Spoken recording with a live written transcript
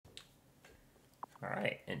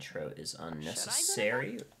Alright, intro is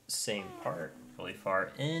unnecessary. Same part, really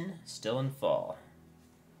far in, still in fall.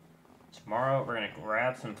 Tomorrow we're gonna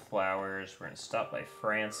grab some flowers. We're gonna stop by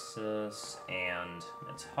Francis and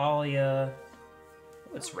Natalia.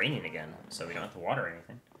 Oh, it's raining again, so we don't have to water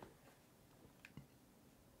anything.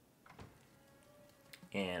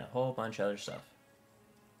 And a whole bunch of other stuff.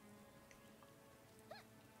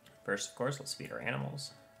 First, of course, let's feed our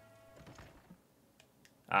animals.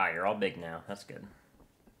 Ah, you're all big now. That's good.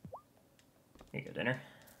 Here you go, dinner.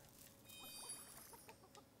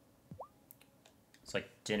 Looks like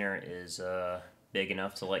dinner is big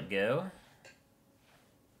enough to let go.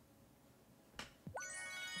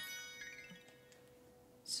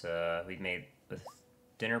 So we made, with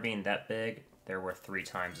dinner being that big, they're worth 3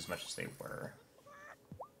 times as much as they were.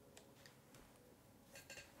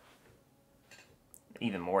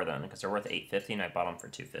 Even more then, because they're worth $8.50 and I bought them for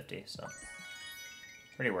 $2.50, so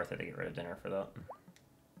pretty worth it to get rid of dinner for that.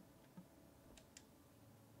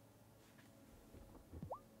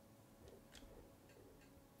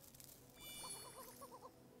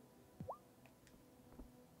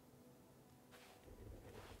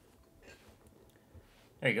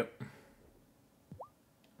 There you go.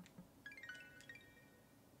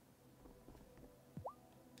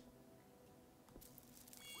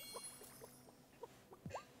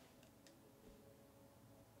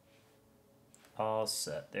 All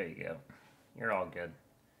set. There you go. You're all good.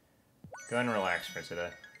 Go and relax for today.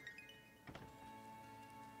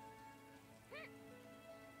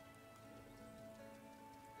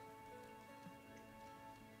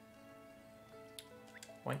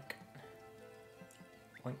 Boink.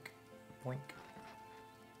 Boink. Boink.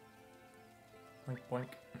 Boink, boink.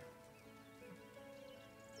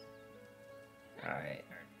 Alright,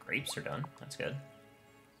 our grapes are done. That's good.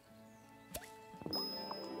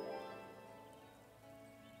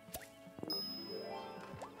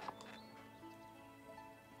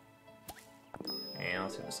 And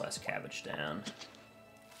let's get this last cabbage down.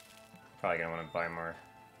 Probably gonna want to buy more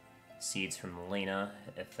seeds from Lena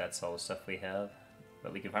if that's all the stuff we have.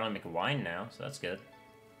 But we can finally make wine now, so that's good.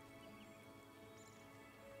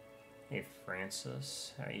 Hey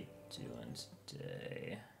Francis, how you doing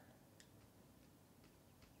today?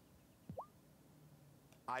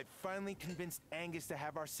 I finally convinced Angus to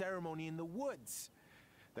have our ceremony in the woods.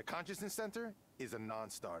 The Consciousness Center is a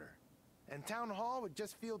non-starter. And Town Hall would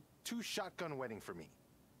just feel too shotgun wedding for me.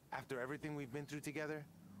 After everything we've been through together,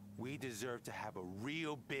 we deserve to have a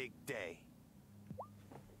real big day.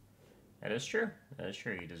 That is true. That is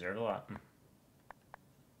true. You deserve a lot.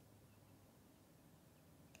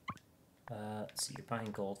 Let's see, you're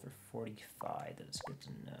buying gold for 45. That is good to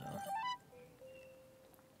know.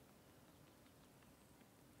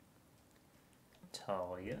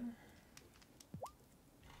 Talia.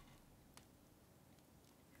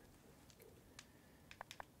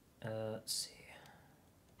 Let's see.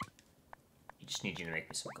 I just need you to make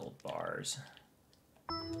me some gold bars.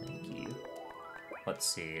 Thank you. Let's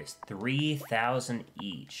see, it's 3,000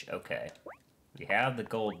 each. Okay. We have the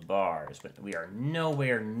gold bars, but we are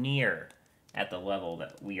nowhere near at the level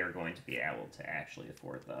that we are going to be able to actually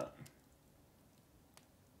afford that.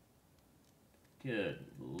 Good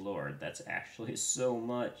lord, that's actually so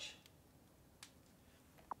much.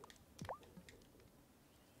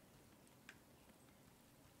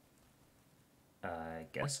 I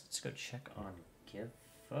guess let's go check on Giva,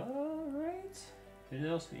 right? Who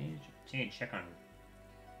else we need to check on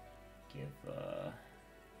Giva?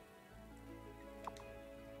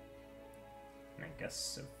 And I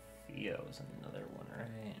guess Sophia was another one,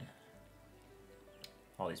 right?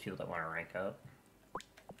 All these people that want to rank up.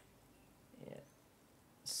 Yeah.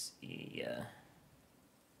 Let's see.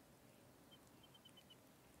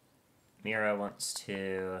 Mira wants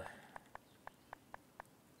to.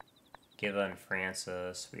 Giva and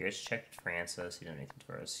Francis. We just checked Francis. He didn't do anything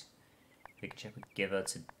for us. We can check with Giva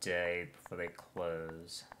today before they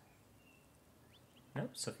close.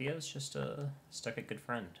 Nope, Sophia's just stuck at good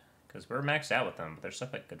friend. Because we're maxed out with them, but they're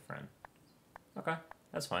stuck at good friend. Okay,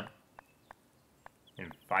 that's fine.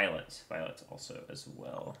 And Violet. Violet's also as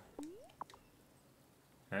well.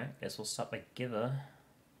 Alright, guess we'll stop by Giva.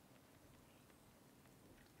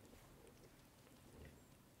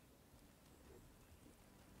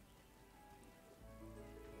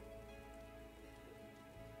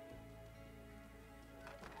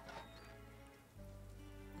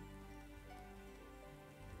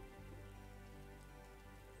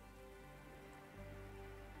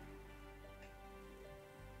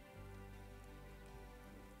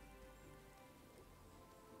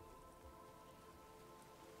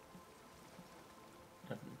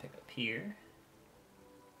 Nothing to pick up here.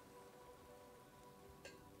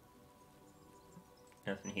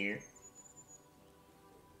 Nothing here.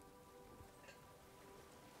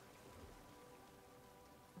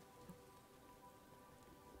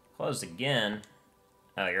 Closed again.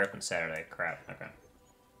 Oh, you're open Saturday. Crap. Okay.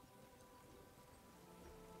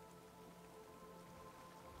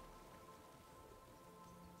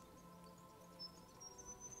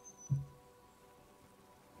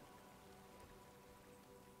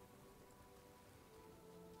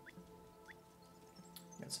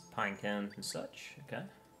 Got some pine cones and such. Okay.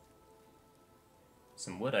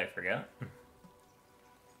 Some wood I forgot.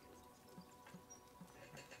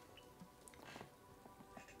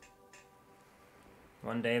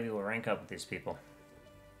 One day we will rank up with these people.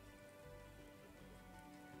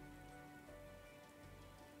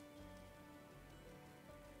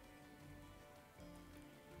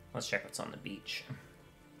 Let's check what's on the beach.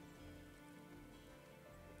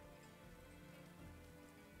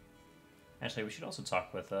 Actually, we should also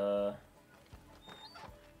talk with,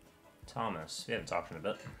 Thomas. We haven't talked in a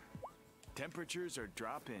bit. Temperatures are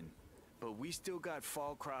dropping, but we still got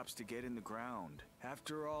fall crops to get in the ground.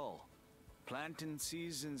 After all, planting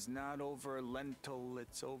season's not over lentil,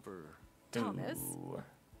 it's over. Thomas? Ooh.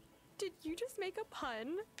 Did you just make a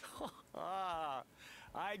pun? Ah,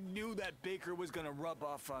 I knew that baker was gonna rub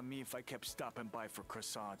off on me if I kept stopping by for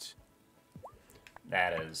croissants.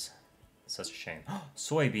 That is such a shame.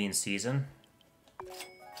 Soybean season.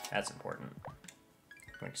 That's important.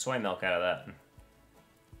 Make soy milk out of that.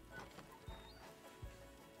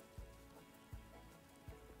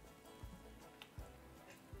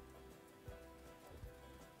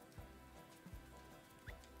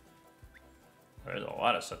 There's a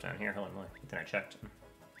lot of stuff down here. Hold on, I think I checked.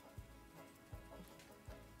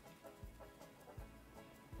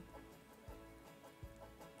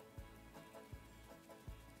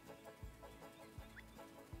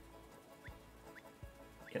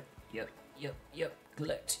 Yep.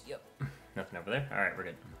 Collect. Yep. Nothing over there. All right, we're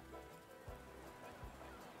good.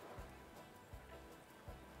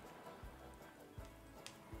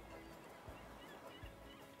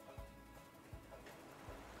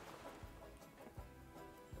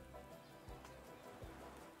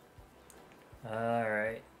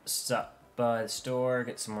 Alright, stop by the store,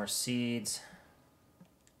 get some more seeds.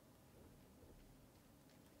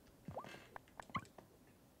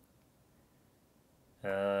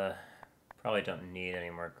 Probably don't need any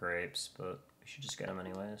more grapes, but we should just get them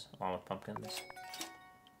anyways, along with pumpkins.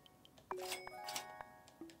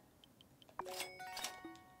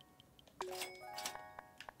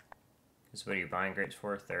 Because what are you buying grapes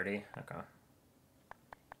for? 30? Okay. And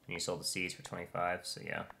you sold the seeds for 25, so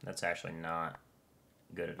yeah, that's actually not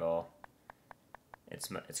good at all. It's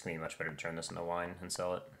gonna be much better to turn this into wine and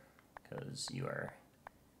sell it, because you are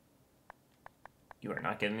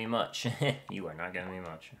not giving me much. You are not giving me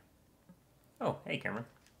much. Oh, hey, Cameron.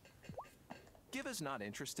 Giva's not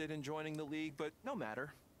interested in joining the league, but no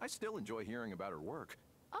matter. I still enjoy hearing about her work.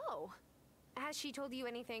 Oh. Has she told you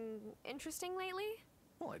anything interesting lately?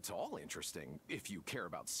 Well, it's all interesting if you care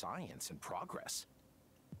about science and progress.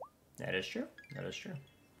 That is true. That is true.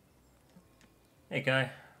 Hey,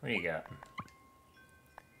 Guy. What do you got?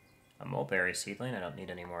 A mulberry seedling. I don't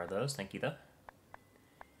need any more of those. Thank you, though.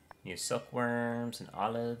 New silkworms and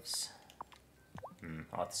olives.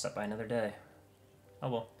 I'll have to stop by another day. Oh,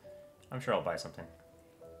 well. I'm sure I'll buy something.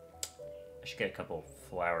 I should get a couple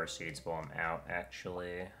flower seeds while I'm out,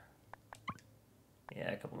 actually.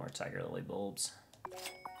 Yeah, a couple more tiger lily bulbs.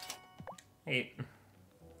 Hey.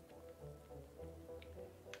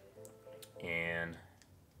 And...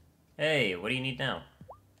 Hey, what do you need now?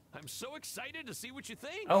 I'm so excited to see what you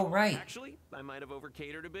think. Oh, right. Actually, I might have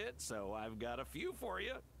over-catered a bit, so I've got a few for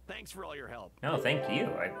you. Thanks for all your help. No, thank you.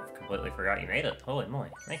 I completely forgot you made it. Holy moly.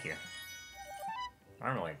 Thank you.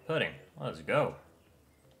 Marmalade pudding. Let's go.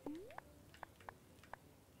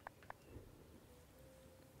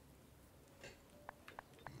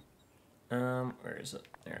 Where is it?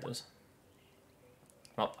 There it is.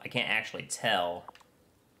 Well, I can't actually tell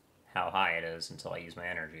how high it is until I use my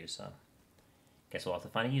energy, so... Guess we'll have to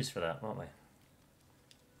find a use for that, won't we?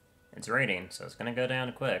 It's raining, so it's gonna go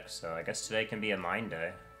down quick, so I guess today can be a mine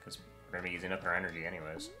day, because we're gonna be using up our energy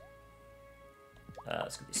anyways.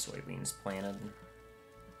 It's gonna be soybeans planted.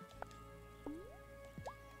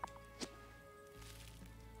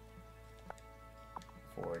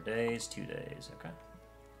 Four days, 2 days, okay.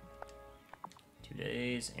 2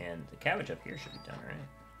 days, and the cabbage up here should be done, right?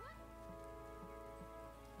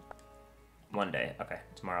 1 day, okay.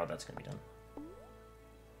 Tomorrow that's gonna be done.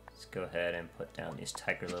 Let's go ahead and put down these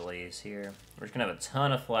tiger lilies here. We're just gonna have a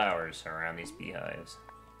ton of flowers around these beehives.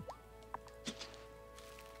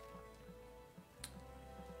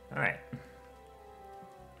 Alright.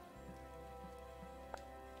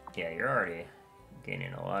 Yeah, you're already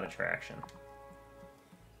gaining a lot of traction.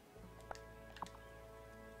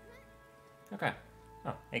 Okay.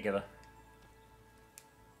 Oh, hey, Giva.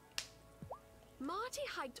 Marty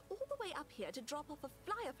hiked all the way up here to drop off a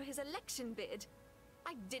flyer for his election bid.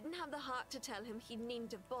 I didn't have the heart to tell him he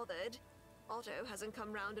needn't have bothered. Otto hasn't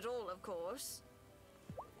come round at all, of course.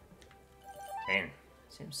 Man,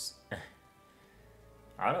 seems...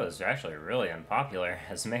 Otto is actually really unpopular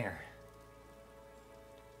as mayor.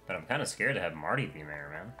 But I'm kind of scared to have Marty be mayor,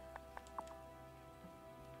 man.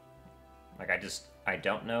 Like, I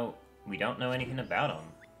don't know... We don't know anything about him.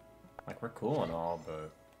 Like, we're cool and all,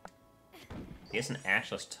 but... He hasn't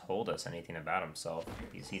actually told us anything about himself.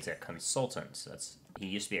 He's a consultant. He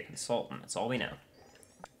used to be a consultant. That's all we know.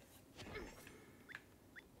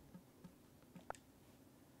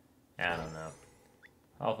 I don't know.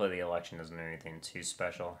 Hopefully the election doesn't do anything too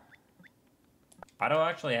special. Otto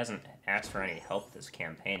actually hasn't asked for any help this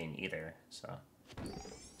campaigning either, so...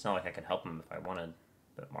 It's not like I could help him if I wanted.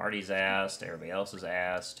 But Marty's asked, everybody else has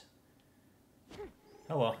asked.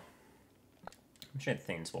 Oh well. I'm sure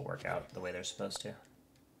things will work out the way they're supposed to.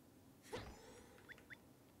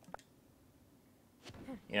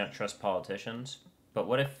 You don't trust politicians? But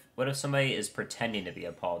what if somebody is pretending to be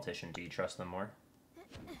a politician? Do you trust them more?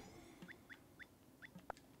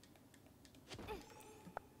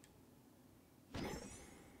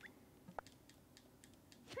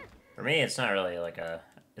 For me, it's not really like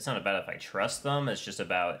it's not about if I trust them, it's just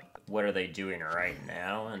about what are they doing right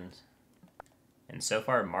now, and so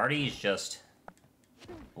far Marty's just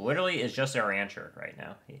literally is just a rancher right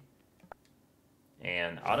now.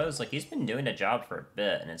 And Otto's like, he's been doing a job for a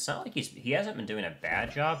bit, and it's not like he hasn't been doing a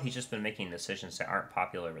bad job, he's just been making decisions that aren't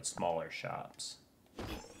popular with smaller shops.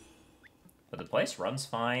 But the place runs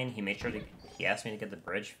fine. He made sure he asked me to get the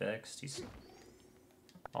bridge fixed.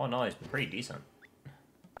 All in all, he's been pretty decent.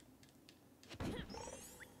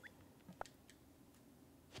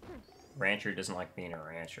 Rancher doesn't like being a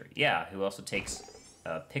rancher. Yeah, who also takes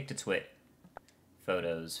pick-to-twit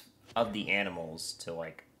photos of the animals to,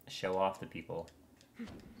 like, show off to people.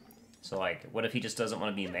 So, like, what if he just doesn't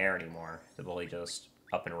want to be mayor anymore? Will he just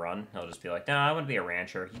up and run? He'll just be like, nah, I want to be a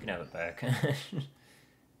rancher. You can have it back.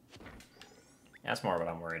 That's more what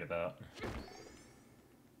I'm worried about.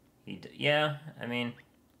 Yeah, I mean...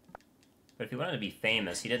 But if he wanted to be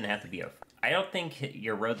famous, he didn't have to be a... I don't think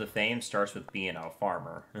your road to fame starts with being a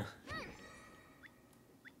farmer.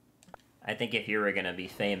 I think if you were going to be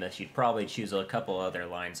famous, you'd probably choose a couple other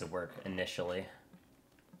lines of work initially.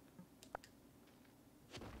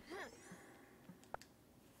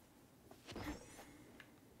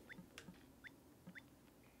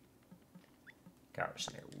 God, there's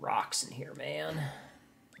so many rocks in here, man.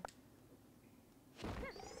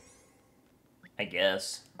 I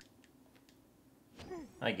guess.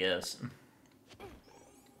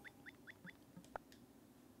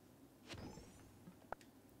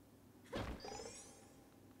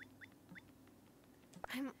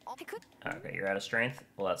 Okay, you're out of strength?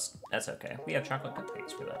 Well, that's okay. We have chocolate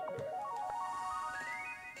cupcakes for that.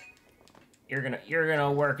 You're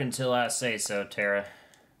gonna work until I say so, Tara.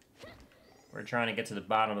 We're trying to get to the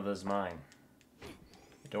bottom of this mine.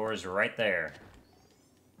 The door's right there.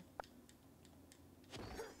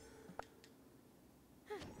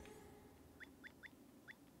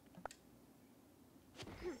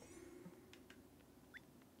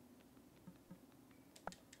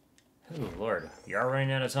 Oh, Lord. We are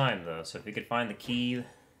running out of time, though, so if we could find the key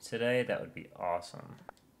today, that would be awesome.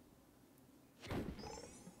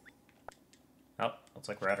 Oh, looks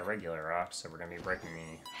like we're out of regular rocks, so we're gonna be breaking the...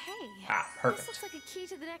 Hey, Ah, perfect. this looks like a key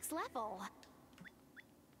to the next level.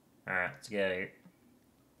 Alright, let's get out of here.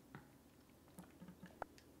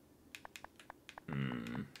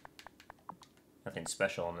 Nothing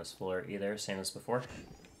special on this floor either, same as before.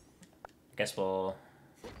 I guess we'll...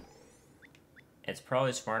 It's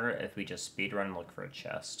probably smarter if we just speedrun and look for a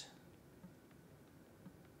chest.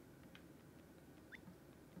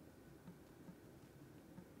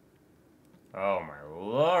 Oh my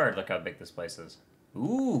lord, look how big this place is.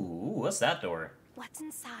 Ooh, what's that door? What's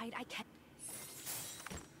inside? I can't...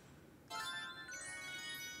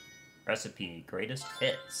 Recipe, greatest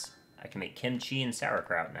hits. I can make kimchi and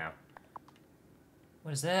sauerkraut now.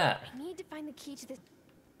 What is that? I need to find the key to the...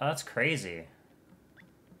 Oh, that's crazy.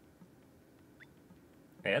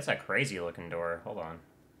 Hey, that's a crazy looking door. Hold on.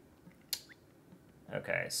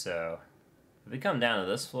 Okay, so if we come down to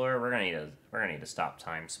this floor, we're gonna need to stop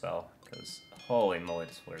time spell, because holy moly,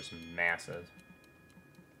 this floor is massive.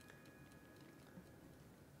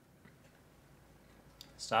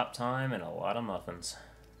 Stop time and a lot of muffins.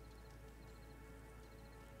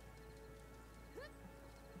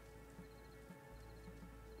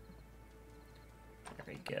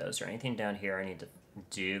 go. Is there anything down here I need to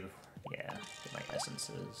do? Yeah, get my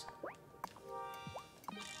essences.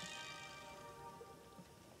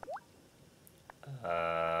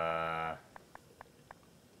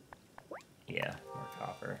 Yeah, more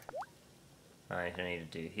copper. Alright, I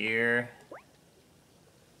need to do here.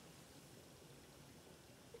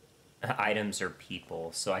 Items are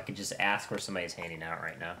people, so I could just ask where somebody's handing out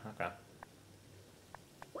right now. Okay.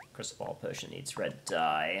 Crystal ball potion needs red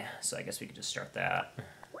dye, so I guess we could just start that.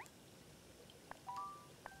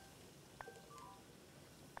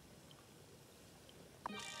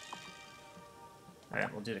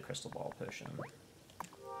 Alright, we'll do the crystal ball potion.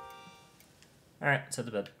 Alright, let's head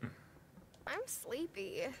to bed. I'm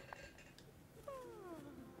sleepy.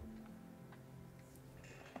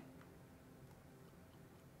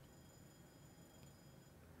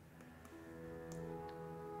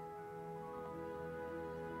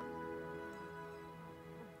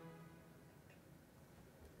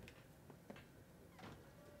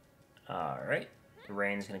 Alright, the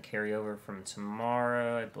rain's gonna carry over from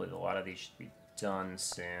tomorrow. I believe a lot of these should be done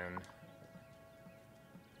soon.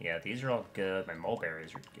 Yeah, these are all good. My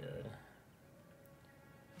mulberries are good.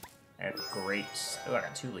 I have grapes. Oh, I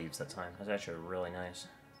got 2 leaves that time. That's actually really nice.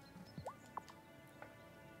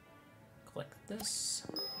 Click this.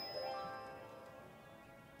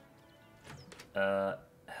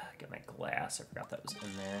 Get my glass. I forgot that was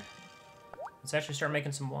in there. Let's actually start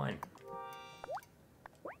making some wine.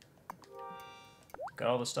 Got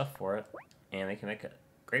all the stuff for it. And we can make a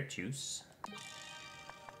grape juice.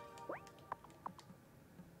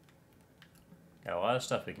 Got a lot of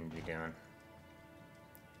stuff we can be doing.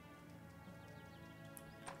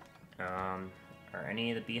 Are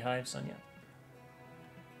any of the beehives done yet?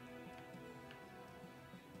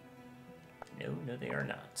 No, they are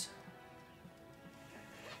not.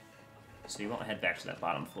 So you won't head back to that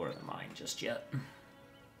bottom floor of the mine just yet.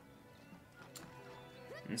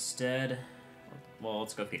 Instead, well,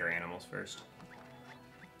 let's go feed our animals first.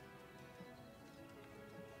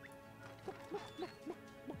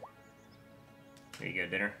 Here you go,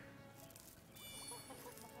 dinner.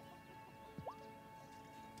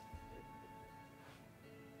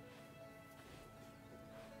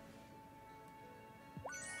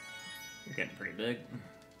 You're getting pretty big.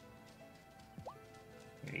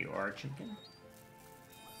 Here you are, chicken.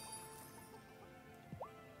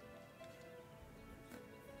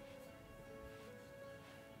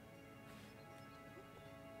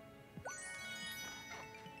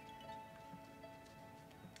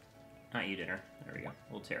 Not you, dinner. There we go.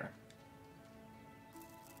 Little Tara.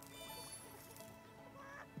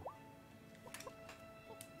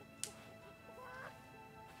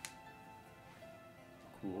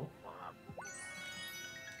 Cool.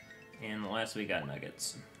 And the last we got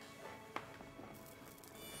nuggets.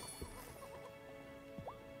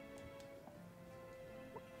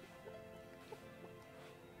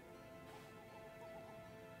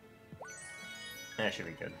 That should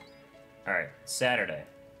be good. Alright, Saturday.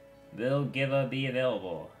 Will Giva be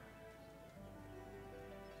available?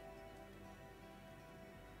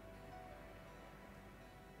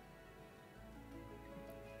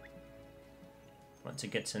 Want to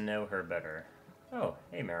get to know her better. Oh,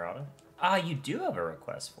 hey Marauda. Ah, you do have a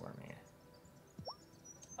request for me.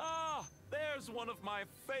 Ah, there's one of my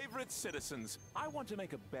favorite citizens. I want to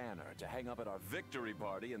make a banner to hang up at our victory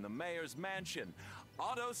party in the mayor's mansion.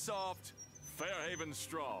 Auto Soft, Fairhaven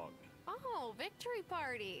Strong. Oh, victory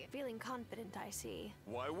party. Feeling confident, I see.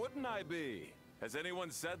 Why wouldn't I be? Has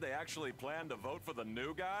anyone said they actually plan to vote for the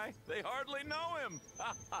new guy? They hardly know him.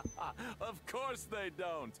 Of course they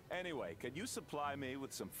don't. Anyway, can you supply me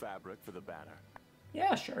with some fabric for the banner?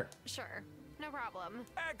 Yeah, sure. Sure, no problem.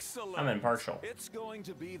 Excellent. I'm impartial. It's going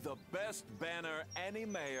to be the best banner any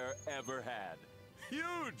mayor ever had.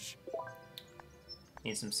 Huge.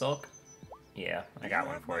 Need some silk? Yeah, I got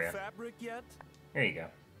one for you. Do you have my fabric yet? Here you go.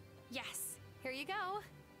 Yes, here you go.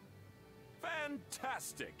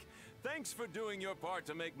 Fantastic! Thanks for doing your part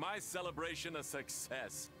to make my celebration a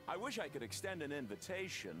success. I wish I could extend an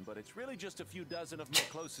invitation, but it's really just a few dozen of my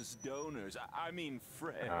closest donors. I mean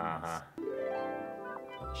friends.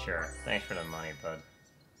 Sure. Thanks for the money, bud.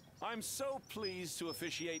 I'm so pleased to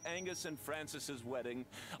officiate Angus and Francis's wedding,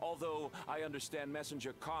 although I understand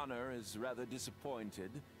Messenger Connor is rather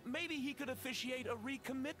disappointed. Maybe he could officiate a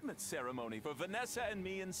recommitment ceremony for Vanessa and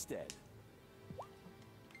me instead.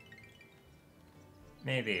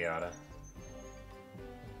 Maybe he oughta.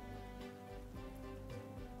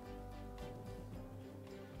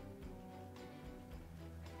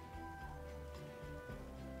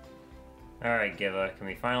 Alright, Giva, can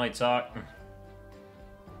we finally talk?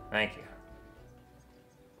 Thank you.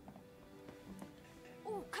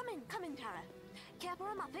 Oh,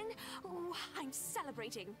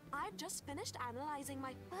 celebrating. I've just finished analyzing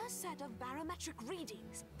my first set of barometric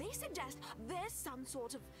readings. They suggest there's some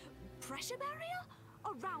sort of pressure barrier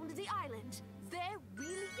around the island. There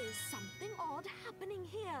really is something odd happening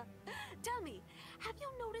here. Tell me, have you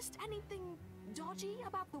noticed anything dodgy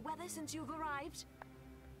about the weather since you've arrived?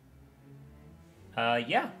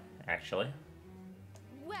 Yeah, actually.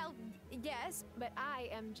 Well, yes, but I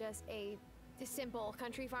am just a simple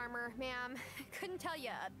country farmer, ma'am. Couldn't tell you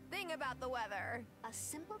a thing about the weather. A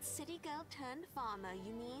simple city girl turned farmer,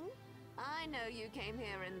 you mean? I know you came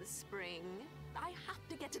here in the spring. I have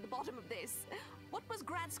to get to the bottom of this. What was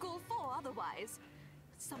grad school for otherwise?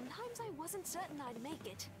 Sometimes I wasn't certain I'd make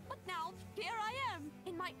it, but now here I am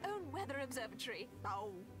in my own weather observatory.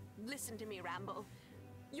 Oh, listen to me, Rambo.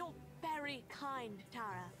 You're very kind,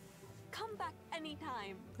 Tara. Come back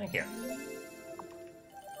anytime. Thank you.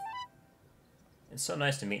 It's so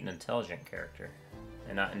nice to meet an intelligent character.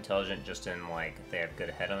 And not intelligent just in, like, they have good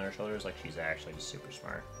head on their shoulders, like she's actually just super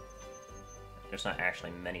smart. There's not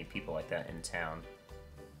actually many people like that in town.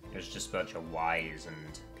 There's just a bunch of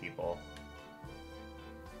wizened people.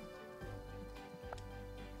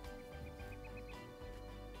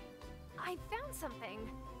 I found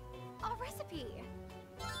something. A recipe.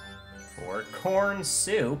 For corn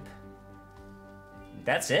soup?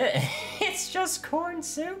 That's it? It's just corn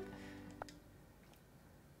soup?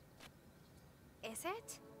 Is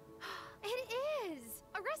it? It is!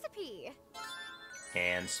 A recipe!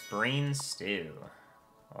 And spring stew.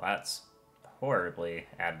 Well, that's horribly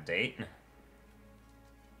out of date.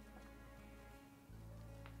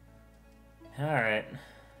 Alright.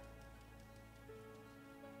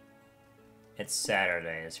 It's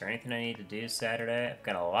Saturday. Is there anything I need to do Saturday? I've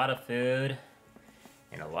got a lot of food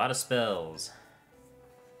and a lot of spells.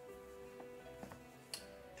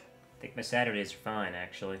 I think my Saturdays are fine,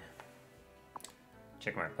 actually.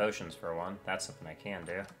 Check my potions for one. That's something I can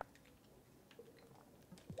do.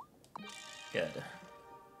 Good.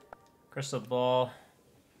 Crystal ball.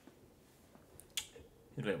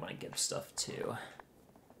 Who do I want to give stuff to?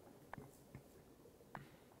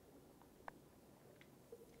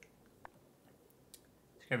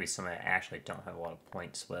 There's gotta be somebody I actually don't have a lot of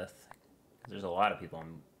points with. There's a lot of people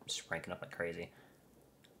I'm just ranking up like crazy.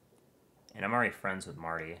 And I'm already friends with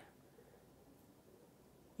Marty.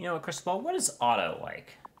 You know what, Crystal Ball, what is Otto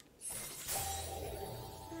like?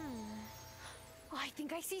 Oh, I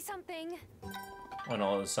think I see something. Oh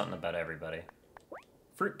no, there's something about everybody.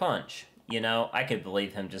 Fruit punch. You know, I could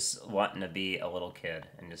believe him just wanting to be a little kid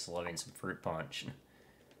and just loving some fruit punch.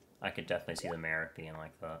 I could definitely see the mayor being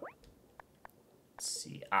like that. Let's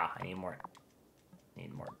see. Ah, I need more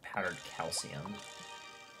powdered calcium.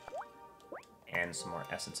 And some more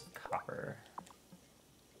essence of copper.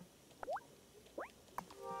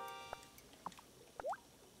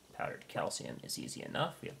 Powdered calcium is easy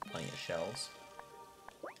enough. We have plenty of shells.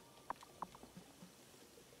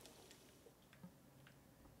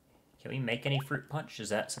 Can we make any fruit punch? Is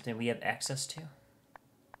that something we have access to?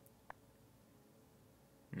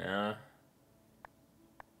 No.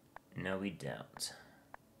 No, we don't.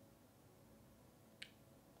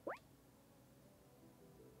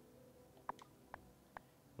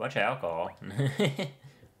 Bunch of alcohol.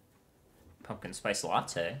 Pumpkin spice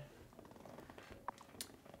latte.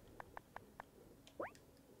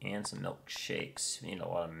 And some milkshakes. We need a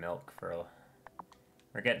lot of milk for...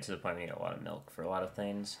 We're getting to the point we need a lot of milk for a lot of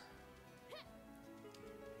things.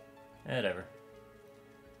 Whatever.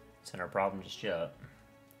 It's not our problem just yet.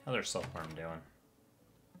 Other stuff I'm doing.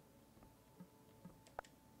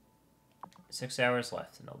 6 hours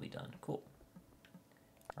left and it'll be done. Cool.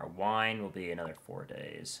 Our wine will be another 4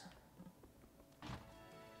 days.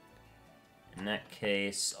 In that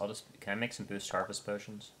case, I'll just... Can I make some boost harvest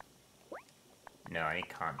potions? No, I need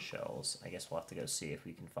conch shells. I guess we'll have to go see if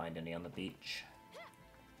we can find any on the beach.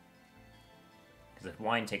 Because if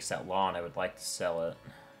wine takes that long, I would like to sell it.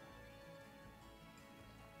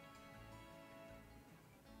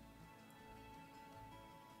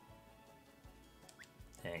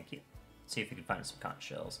 Thank you. Let's see if we can find some conch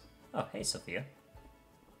shells. Oh, hey, Sophia.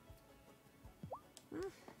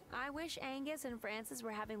 I wish Angus and Francis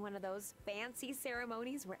were having one of those fancy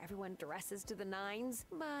ceremonies where everyone dresses to the nines,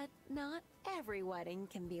 but not every wedding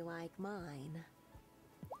can be like mine.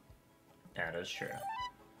 That is true.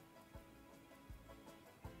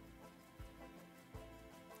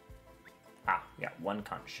 Ah, we got one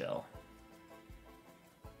conch shell.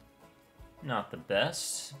 Not the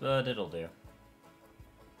best, but it'll do.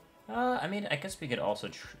 I mean, I guess we could also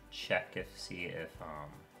check see if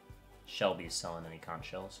Shelby's selling any conch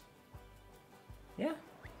shells. Yeah,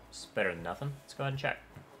 it's better than nothing. Let's go ahead and check.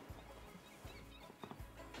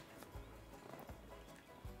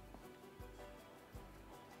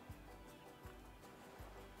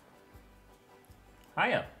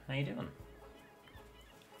 Hiya, how you doing?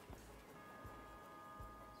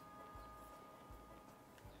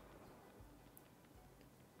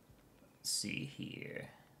 Let's see here.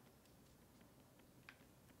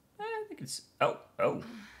 I think it's... Oh. I'm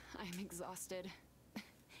exhausted.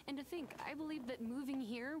 And to think, I believe that moving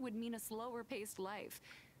here would mean a slower-paced life.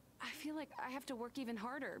 I feel like I have to work even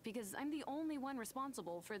harder because I'm the only one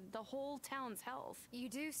responsible for the whole town's health. You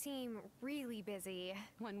do seem really busy.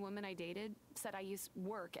 One woman I dated said I used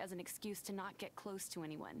work as an excuse to not get close to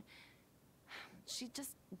anyone. She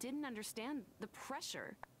just didn't understand the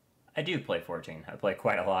pressure. I do play 14. I play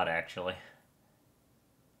quite a lot, actually.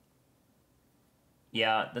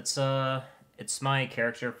 Yeah, that's, it's my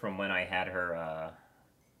character from when I had her,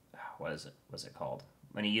 what was it called?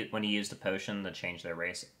 When you used a potion to change their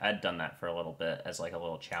race. I'd done that for a little bit as, like, a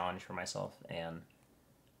little challenge for myself, and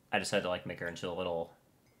I decided to, like, make her into a little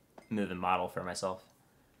moving model for myself.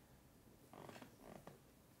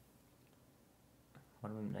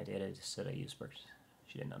 One woman I dated just said I used works.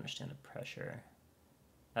 She didn't understand the pressure.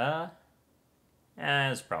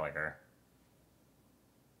 It's probably her.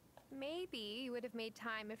 Maybe you would have made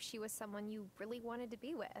time if she was someone you really wanted to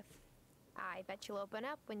be with. I bet you'll open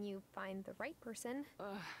up when you find the right person.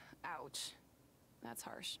 Ugh, ouch. That's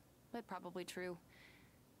harsh, but probably true.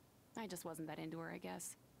 I just wasn't that into her, I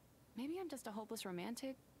guess. Maybe I'm just a hopeless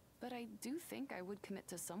romantic, but I do think I would commit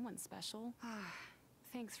to someone special.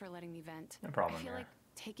 Thanks for letting me vent. No problem I feel there. like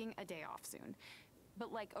taking a day off soon.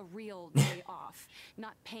 But like a real day off,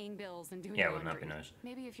 not paying bills and doing Yeah, wouldn't that laundry. be nice?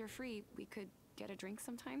 Maybe if you're free, we could get a drink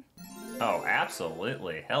sometime. Oh,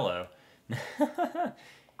 absolutely. Hello.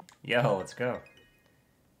 Yo, let's go.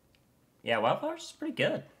 Yeah, Wildflowers is pretty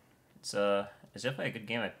good. It's definitely a good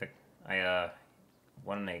game. I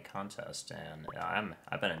won in a contest, and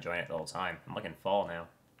I've been enjoying it the whole time. I'm liking fall now.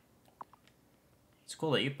 It's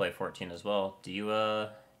cool that you play 14 as well. Do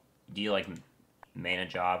you like main a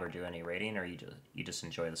job or do any raiding, or you just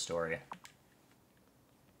enjoy the story?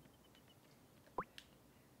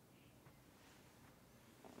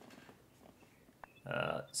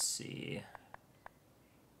 Let's see.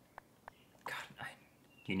 God,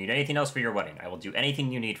 do you need anything else for your wedding? I will do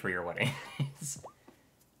anything you need for your wedding.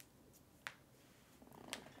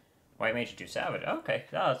 White Mage 2 Savage. Okay,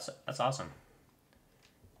 oh, that's awesome.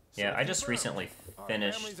 Yeah, I just recently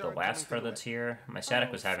finished the last for the tier. My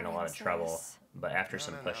static was having a lot of trouble, but after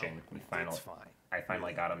some pushing, I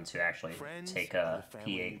finally got him to actually take a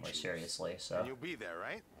P8 more seriously. So And you'll be there,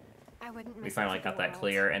 right? I wouldn't miss we it finally for the got that world.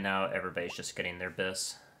 clear, and now everybody's just getting their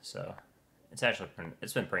bis. So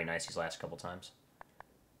it's been pretty nice these last couple times.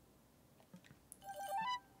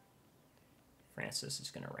 Francis is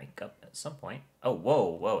gonna rank up at some point. Oh,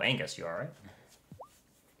 whoa, Angus, you alright?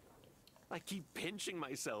 I keep pinching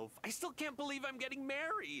myself. I still can't believe I'm getting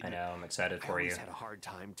married. I know, I'm excited I for you. always had a hard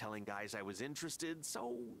time telling guys I was interested,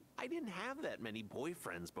 so I didn't have that many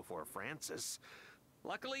boyfriends before Francis.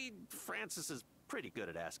 Luckily, Francis is pretty good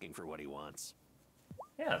at asking for what he wants.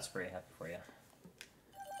 Yeah, that's pretty happy for you.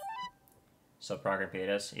 So, Progress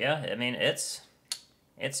Beatus. Yeah, I mean, it's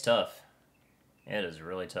tough. It is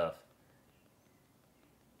really tough.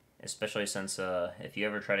 Especially since, if you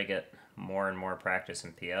ever try to get more and more practice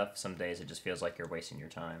in PF, some days it just feels like you're wasting your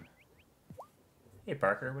time. Hey,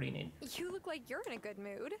 Parker, what do you need? You look like you're in a good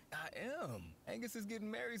mood. I am. Angus is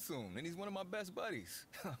getting married soon, and he's one of my best buddies.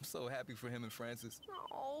 I'm so happy for him and Francis.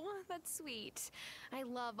 Oh, that's sweet. I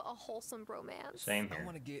love a wholesome romance. Same I here.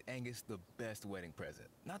 want to get Angus the best wedding present.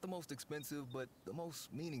 Not the most expensive, but the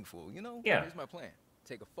most meaningful, you know? Yeah. Here's my plan.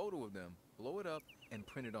 Take a photo of them, blow it up, and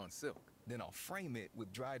print it on silk. Then I'll frame it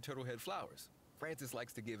with dried turtle head flowers. Francis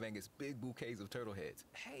likes to give Angus big bouquets of turtle heads.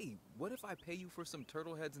 Hey, what if I pay you for some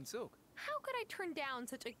turtle heads and silk? How could I turn down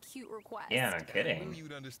such a cute request? Yeah, no I knew kidding.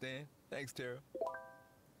 you'd understand. Thanks, Tara.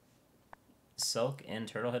 Silk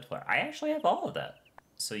and turtlehead flower. I actually have all of that.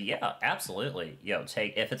 So yeah, absolutely. Yo,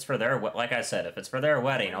 if it's for their, like I said, if it's for their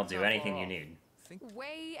wedding, I'll do anything you need. Think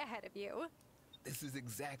Way ahead of you. this is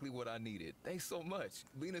exactly what I needed. Thanks so much.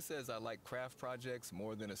 Lena says I like craft projects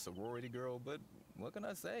more than a sorority girl, but what can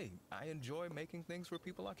I say? I enjoy making things for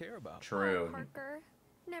people I care about. True. Oh, Parker,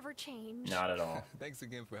 never change. Not at all. Thanks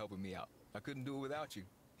again for helping me out. I couldn't do it without you.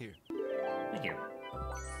 Here. Thank you.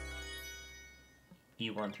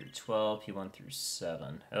 E1 through 12, P1 through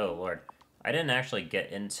 7. Oh, Lord. I didn't actually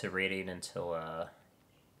get into raiding until,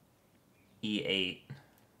 E8.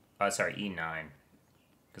 Oh, sorry, E9.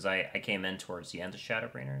 Because I came in towards the end of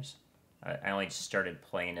Shadowbringers. I only started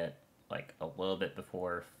playing it, like, a little bit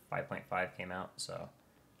before 5.5 came out, so...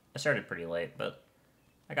 I started pretty late, but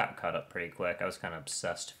I got caught up pretty quick. I was kind of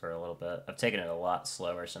obsessed for a little bit. I've taken it a lot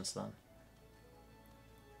slower since then.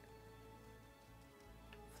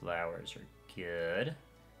 Flowers are good.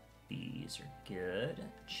 Bees are good.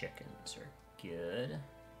 Chickens are good.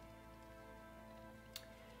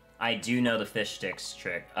 I do know the fish sticks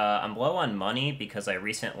trick. I'm low on money because I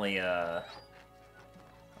recently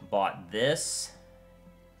bought this.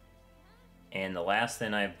 And the last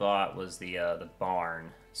thing I bought was the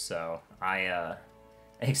barn. So I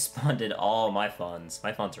expended all my funds.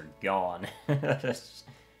 My funds are gone. I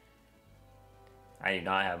do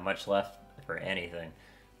not have much left for anything.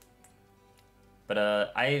 But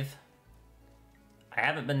I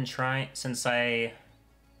haven't been trying since I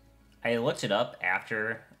looked it up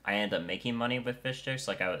after I ended up making money with fish sticks.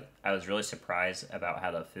 Like I was really surprised about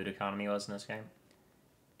how the food economy was in this game.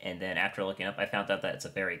 And then after looking up, I found out that it's a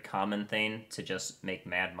very common thing to just make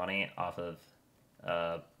mad money off of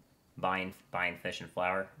buying fish and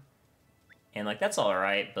flour. And like that's all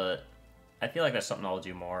right, but I feel like that's something I'll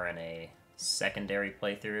do more in a secondary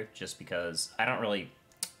playthrough, just because I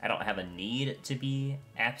don't have a need to be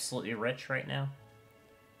absolutely rich right now.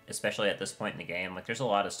 Especially at this point in the game, like there's a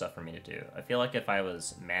lot of stuff for me to do. I feel like if I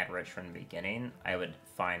was mad rich from the beginning, I would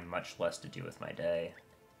find much less to do with my day.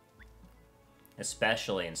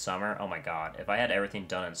 Especially in summer. Oh my god, if I had everything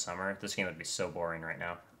done in summer, this game would be so boring right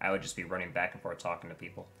now. I would just be running back and forth talking to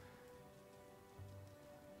people.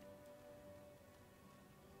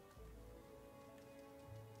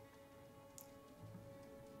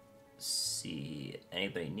 See,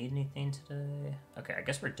 anybody need anything today? Okay, I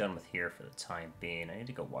guess we're done with here for the time being. I need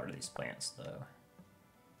to go water these plants, though.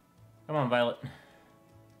 Come on, Violet.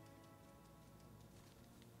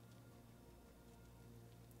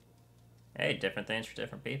 Hey, different things for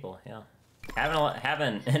different people, yeah.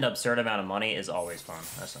 Having an absurd amount of money is always fun.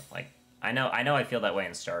 That's not, like, I know I feel that way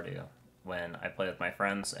in Stardew when I play with my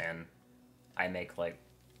friends and I make, like,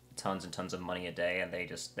 tons and tons of money a day and they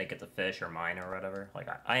get the fish or mine or whatever. Like,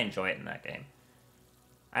 I enjoy it in that game.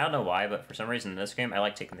 I don't know why, but for some reason in this game, I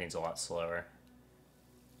like taking things a lot slower.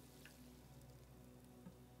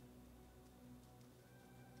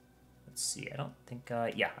 Let's see, I don't think,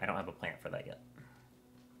 yeah, I don't have a plant for that yet.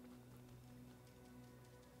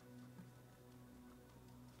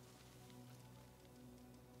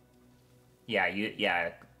 Yeah,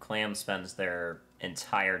 Clam spends their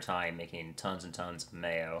entire time making tons and tons of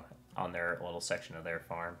mayo on their little section of their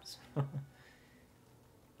farms.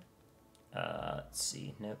 Let's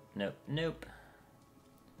see. Nope.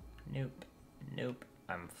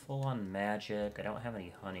 I'm full on magic. I don't have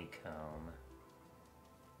any honeycomb.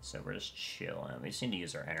 So we're just chilling. We just need to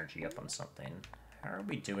use our energy up on something. How are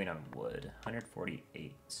we doing on wood?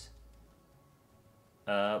 148.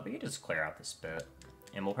 We can just clear out this bit.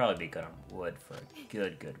 And we'll probably be good on wood for a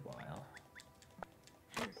good while.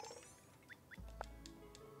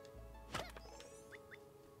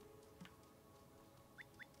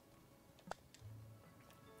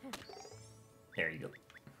 There you go.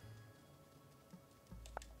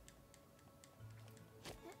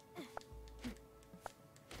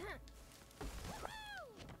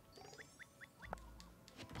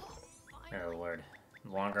 Oh lord.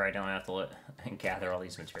 The longer I don't have to gather all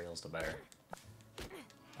these materials, the better.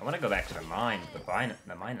 I want to go back to the mine, but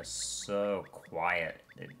the mine is so quiet.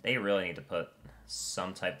 They really need to put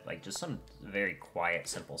some type, like, just some very quiet,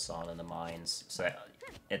 simple song in the mines, so that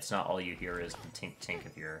it's not all you hear is the tink-tink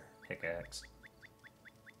of your pickaxe.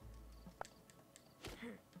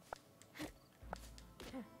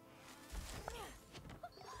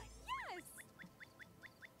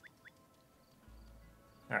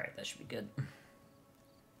 Alright, that should be good.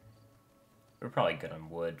 We're probably good on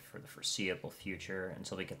wood for the foreseeable future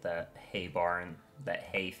until we get that hay barn, that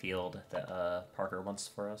hay field that Parker wants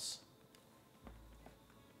for us.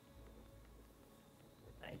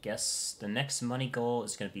 I guess the next money goal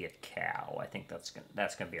is going to be a cow. I think that's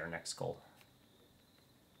gonna be our next goal.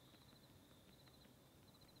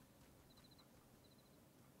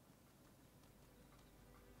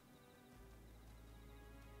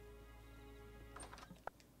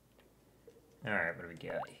 Alright, what do we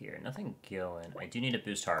get here? Nothing going. I do need to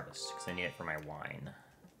boost harvest, because I need it for my wine.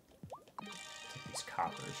 These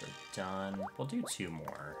coppers are done. We'll do 2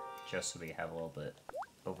 more, just so we have a little bit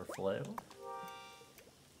overflow.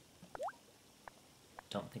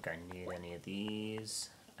 Don't think I need any of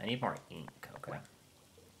these. I need more ink, okay.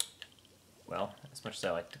 Well, as much as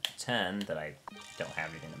I like to pretend that I don't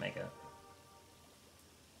have anything to make it.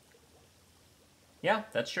 Yeah,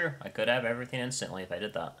 that's true. I could have everything instantly if I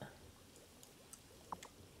did that.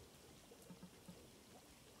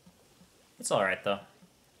 It's alright, though.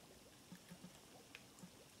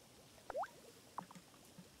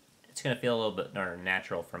 It's gonna feel a little bit more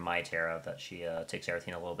natural for my Terra that she takes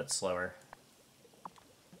everything a little bit slower.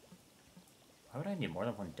 Why would I need more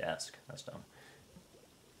than one desk? That's dumb.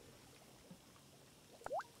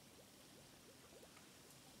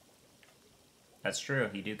 That's true,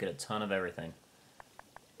 you do get a ton of everything.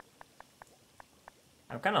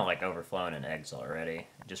 I'm kind of like overflowing in eggs already,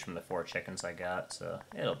 just from the 4 chickens I got, so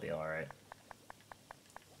it'll be alright.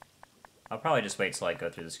 I'll probably just wait till I go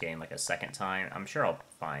through this game like a second time. I'm sure I'll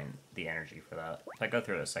find the energy for that. If I go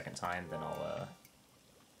through it a second time, then I'll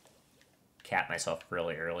cap myself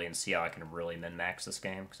really early and see how I can really min-max this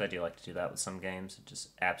game, because I do like to do that with some games, just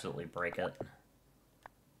absolutely break it.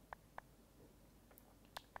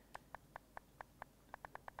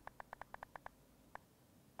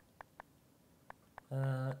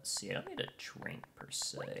 Let's see, I don't need a drink per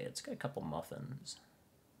se. Let's get a couple muffins.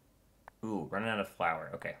 Ooh, running out of flour.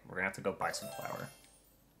 Okay, we're gonna have to go buy some flour.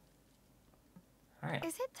 Alright.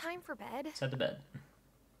 Is it time for bed? Let's head to bed.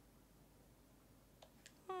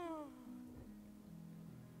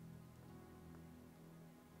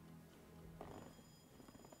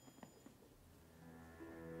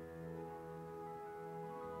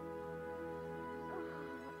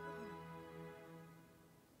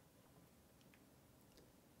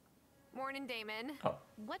 Morning, Damon. Oh.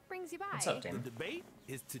 What brings you by? What's up, Damon? The debate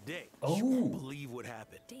is today. Oh. You won't believe what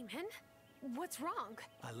happened. Damon? What's wrong?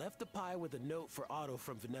 I left the pie with a note for Otto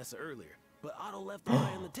from Vanessa earlier, but Otto left the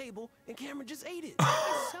pie on the table and Cameron just ate it.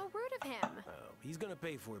 It's so rude of him. He's gonna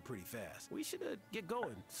pay for it pretty fast. We should get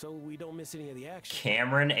going so we don't miss any of the action.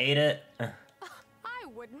 Cameron ate it? I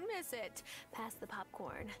wouldn't miss it. Pass the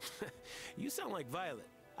popcorn. You sound like Violet.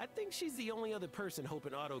 I think she's the only other person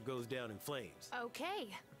hoping Otto goes down in flames. Okay.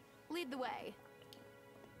 Lead the way.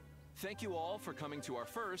 Thank you all for coming to our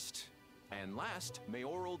first and last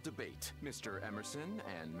mayoral debate. Mr. Emerson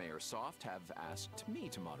and Mayor Soft have asked me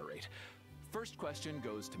to moderate. First question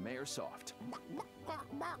goes to Mayor Soft.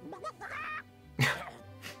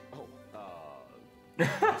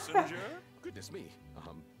 Messenger? Goodness me.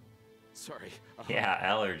 Sorry. Yeah,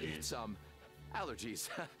 allergies. It's, allergies.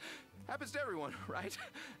 Happens to everyone, right?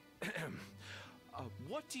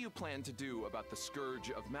 What do you plan to do about the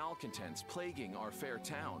scourge of malcontents plaguing our fair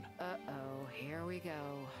town? Uh-oh, here we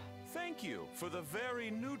go. Thank you for the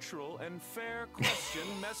very neutral and fair question,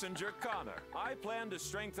 Messenger Connor. I plan to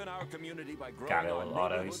strengthen our community by growing Got it, our Otto,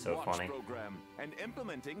 neighborhood he's so watch funny. program and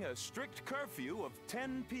implementing a strict curfew of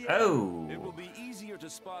 10 p.m. Oh. It will be easier to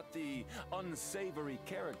spot the unsavory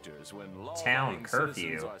characters when Town law-abiding curfew.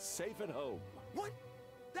 citizens are safe at home. What?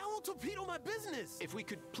 That will torpedo my business! If we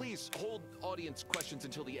could please hold audience questions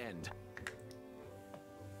until the end.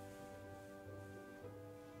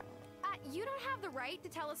 You don't have the right to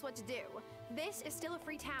tell us what to do. This is still a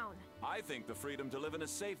free town. I think the freedom to live in a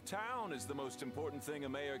safe town is the most important thing a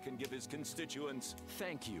mayor can give his constituents.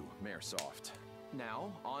 Thank you, Mayor Soft.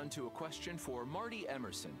 Now, on to a question for Marty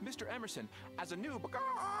Emerson. Mr. Emerson, as a new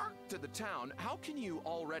to the town, how can you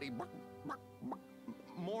already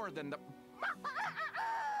more than the...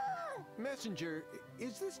 Messenger,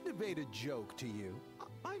 is this debate a joke to you?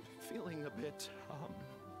 I'm feeling a bit,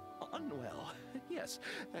 unwell. Yes,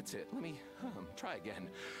 that's it. Let me try again.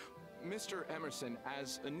 Mr. Emerson,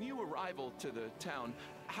 as a new arrival to the town,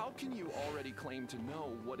 how can you already claim to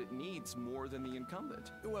know what it needs more than the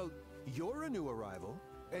incumbent? Well, you're a new arrival,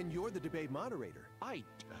 and you're the debate moderator.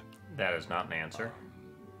 That is not an answer.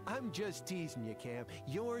 I'm just teasing you, Cam.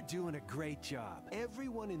 You're doing a great job.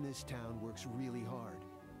 Everyone in this town works really hard,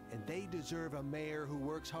 and they deserve a mayor who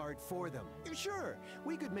works hard for them. Sure,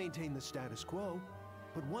 we could maintain the status quo,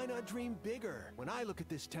 but why not dream bigger? When I look at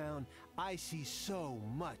this town, I see so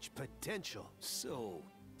much potential. So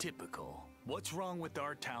typical. What's wrong with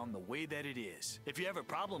our town the way that it is? If you have a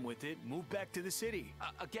problem with it, move back to the city.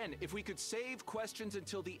 Again, if we could save questions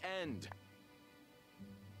until the end.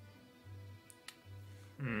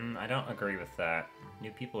 I don't agree with that.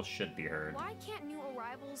 New people should be heard. Why can't new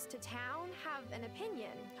arrivals to town have an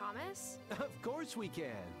opinion, Thomas? Of course we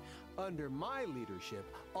can. Under my leadership,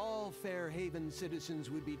 all Fairhaven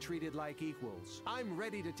citizens would be treated like equals. I'm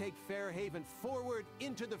ready to take Fairhaven forward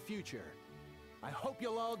into the future. I hope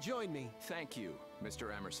you'll all join me. Thank you,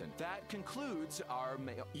 Mr. Emerson. That concludes our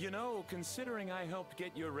mail. You know, considering I helped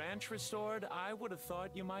get your ranch restored, I would have thought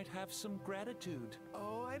you might have some gratitude.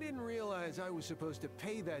 Oh, I didn't realize I was supposed to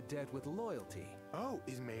pay that debt with loyalty. Oh,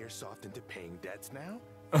 is Mayor Soft into paying debts now?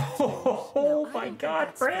 Oh my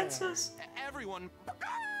God, Francis! Everyone.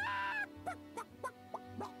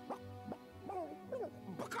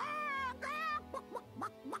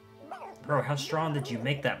 Bro, how strong did you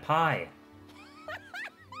make that pie?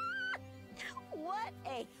 What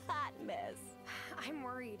a hot mess. I'm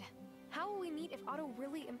worried. How will we meet if Otto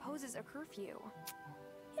really imposes a curfew?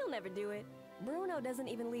 He'll never do it. Bruno doesn't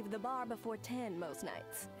even leave the bar before 10 most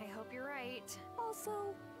nights. I hope you're right.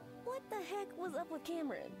 Also, what the heck was up with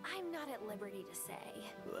Cameron? I'm not at liberty to say.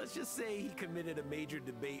 Let's just say he committed a major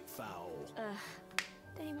debate foul.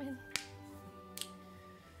 Damon.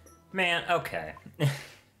 Man, okay.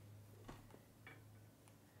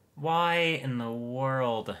 Why in the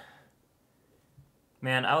world?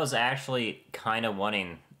 Man, I was actually kind of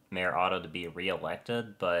wanting Mayor Otto to be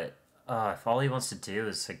reelected, but if all he wants to do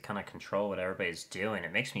is to kind of control what everybody's doing,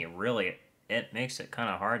 it makes it kind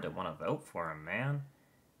of hard to want to vote for him, man.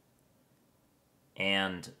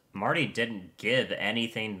 And Marty didn't give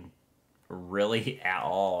anything really at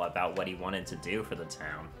all about what he wanted to do for the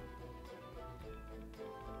town.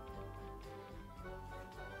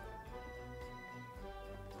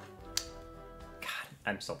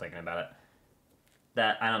 I'm still thinking about it.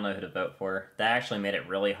 That, I don't know who to vote for. That actually made it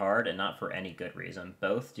really hard, and not for any good reason.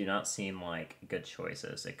 Both do not seem like good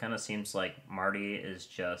choices. It kind of seems like Marty is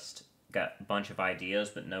just got a bunch of ideas,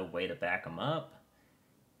 but no way to back them up.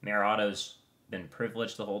 Mayor Otto's been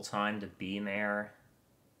privileged the whole time to be mayor,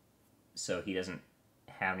 so he doesn't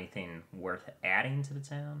have anything worth adding to the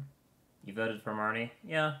town. You voted for Marty?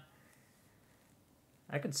 Yeah.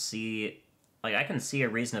 I can see a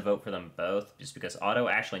reason to vote for them both, just because Otto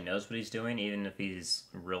actually knows what he's doing, even if he's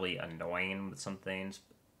really annoying with some things.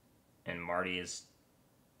 And Marty is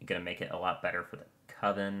going to make it a lot better for the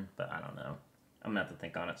Coven, but I don't know. I'm going to have to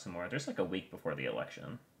think on it some more. There's like a week before the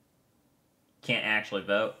election. Can't actually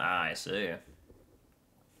vote? Ah, I see.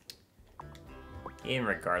 Even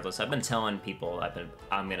regardless, I've been telling people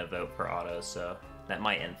I'm going to vote for Otto, so that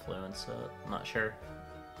might influence it. I'm not sure.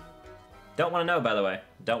 Don't want to know, by the way.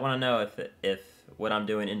 Don't want to know if what I'm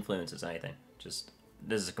doing influences anything. Just,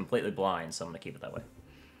 this is completely blind, so I'm going to keep it that way.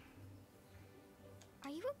 Are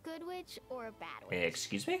you a good witch or a bad witch?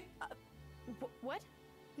 Excuse me? What?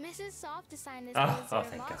 Mrs. Soft assigned this Oh, Wizard of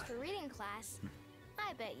thank Oz God. for reading class.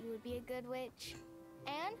 I bet you would be a good witch.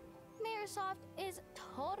 And Mayor Soft is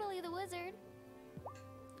totally the wizard.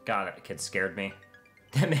 God, that kid scared me.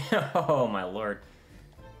 Oh, my lord.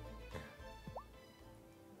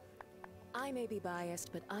 I may be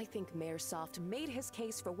biased, but I think Mayor Soft made his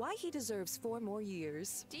case for why he deserves 4 more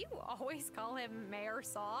years. Do you always call him Mayor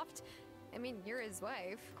Soft? I mean, you're his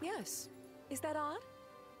wife. Yes. Is that odd?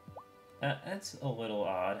 That's a little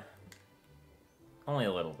odd. Only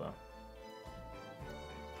a little, though.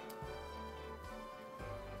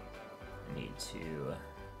 I need to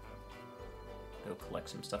go collect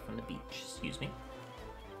some stuff from the beach. Excuse me.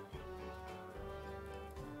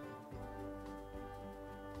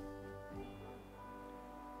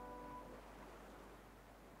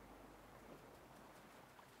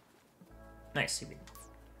 Nice seaweed.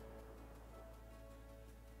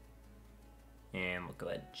 And we'll go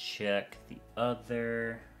ahead and check the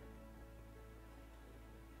other.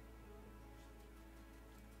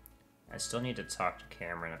 I still need to talk to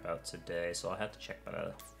Cameron about today, so I'll have to check by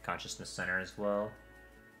the Consciousness Center as well.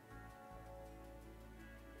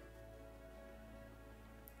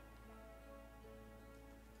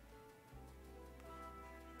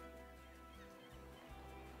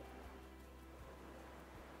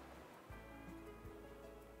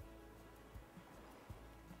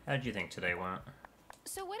 How did you think today went?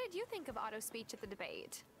 So what did you think of Otto's speech at the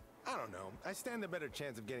debate? I don't know. I stand a better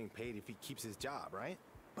chance of getting paid if he keeps his job, right?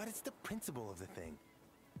 But it's the principle of the thing.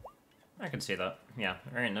 I can see that. Yeah,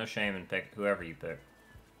 there ain't no shame in pick whoever you pick.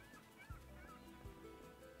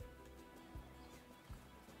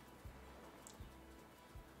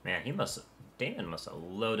 Man, Damon must have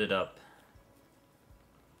loaded up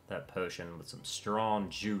that potion with some strong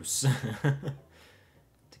juice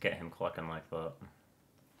to get him clucking like that.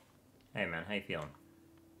 Hey man, how you feeling?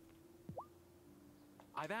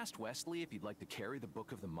 I've asked Wesley if he'd like to carry the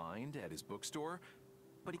Book of the Mind at his bookstore,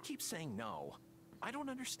 but he keeps saying no. I don't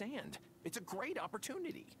understand. It's a great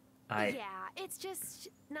opportunity. Yeah, it's just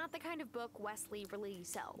not the kind of book Wesley really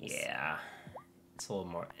sells. Yeah. It's a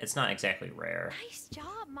little more... It's not exactly rare. Nice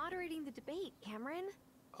job moderating the debate, Cameron.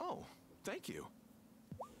 Oh, thank you.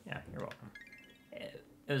 Yeah, you're welcome. It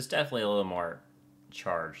was definitely a little more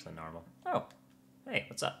charged than normal. Oh, hey,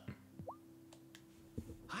 what's up?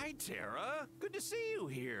 Hi, Tara. Good to see you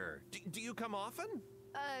here. Do you come often?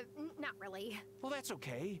 Not really. Well, that's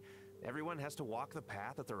okay. Everyone has to walk the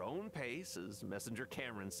path at their own pace, as Messenger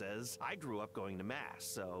Cameron says. I grew up going to Mass,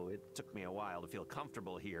 so it took me a while to feel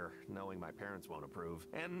comfortable here, knowing my parents won't approve.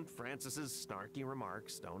 And Francis's snarky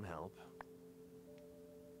remarks don't help.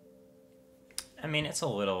 I mean, it's a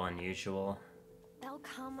little unusual. They'll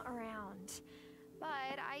come around.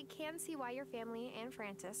 But I can see why your family and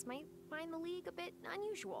Francis might find the League a bit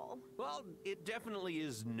unusual. Well, it definitely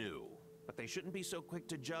is new. But they shouldn't be so quick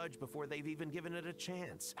to judge before they've even given it a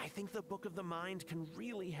chance. I think the Book of the Mind can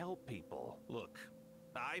really help people. Look,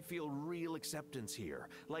 I feel real acceptance here.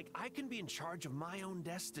 Like I can be in charge of my own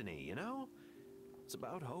destiny, you know? It's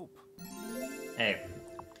about hope. Hey,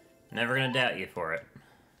 never gonna doubt you for it.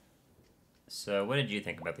 So, what did you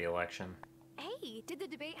think about the election? Hey, did the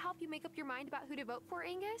debate help you make up your mind about who to vote for,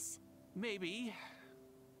 Angus? Maybe.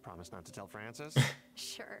 Promise not to tell Francis?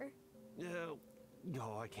 Sure.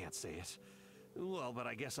 Oh, I can't say it. Well, but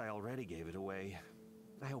I guess I already gave it away.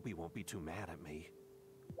 I hope he won't be too mad at me.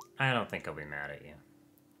 I don't think he'll be mad at you.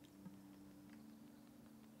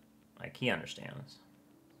 Like, he understands.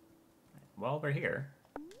 While we're here...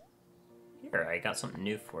 Here, I got something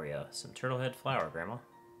new for you. Some turtlehead flour, Grandma.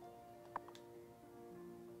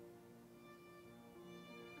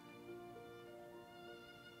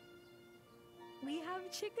 We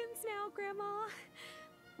have chickens now, Grandma.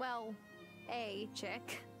 Well, a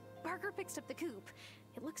chick. Parker fixed up the coop.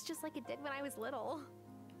 It looks just like it did when I was little.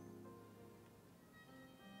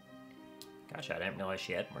 Gosh, I didn't realize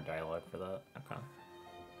she had more dialogue for that. Okay.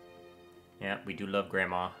 Yeah, we do love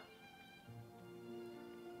Grandma.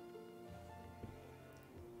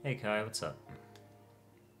 Hey Kai, what's up?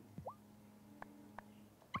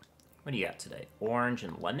 What do you got today? Orange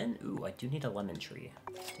and lemon? Ooh, I do need a lemon tree.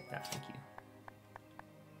 Take that, thank you.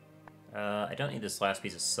 I don't need this last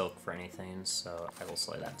piece of silk for anything, so I will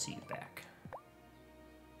slide that to you back.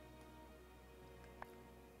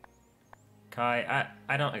 Kai,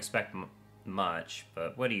 I don't expect much,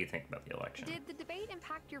 but what do you think about the election? Did the debate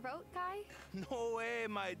impact your vote, Guy? No way,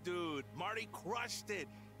 my dude. Marty crushed it.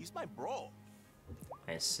 He's my bro.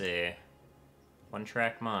 I see.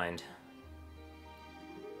 One-track mind.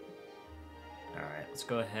 Alright, let's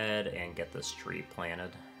go ahead and get this tree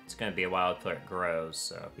planted. It's going to be a while until it grows,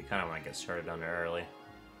 so we kind of want to get started on it early.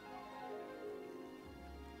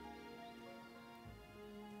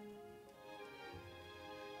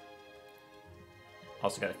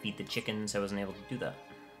 Also got to feed the chickens. I wasn't able to do that.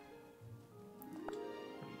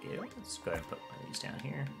 There we go. Let's go ahead and put one of these down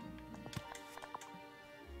here.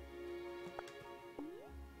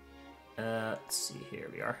 Let's see. Here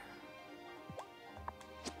we are.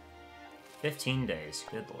 15 days.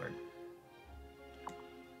 Good lord.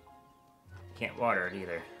 Can't water it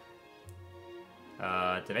either.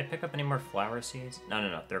 Did I pick up any more flower seeds?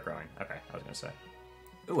 No. They're growing. Okay, I was gonna say.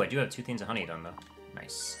 Ooh, I do have 2 things of honey done, though.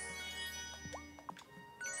 Nice.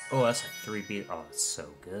 Oh, that's like 3 bees. Oh, it's so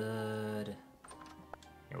good.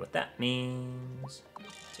 Here, what that means.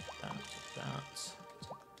 Take that, take that.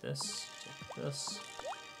 Take this, take this.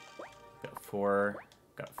 Got 4.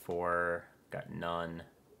 Got 4. Got none.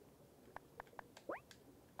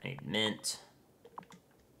 I need mint.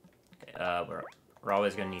 Okay, we're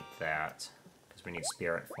always gonna need that. Because we need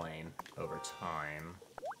Spirit Flame over time.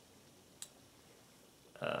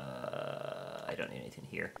 I don't need anything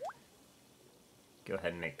here. Go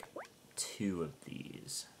ahead and make 2 of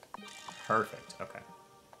these. Perfect, okay.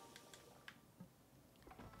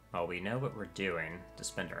 Well, we know what we're doing to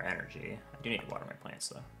spend our energy. I do need to water my plants,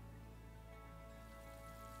 though.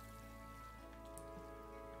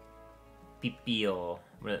 Pipil.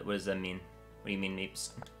 What does that mean? What do you mean,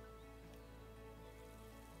 Meeps?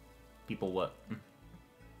 People what?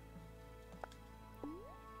 I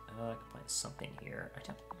can plant something here.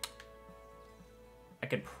 I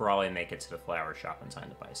could probably make it to the flower shop in time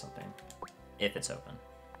to buy something. If it's open.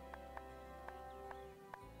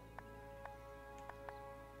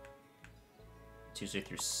 Tuesday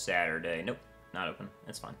through Saturday. Nope, not open.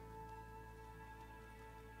 It's fine.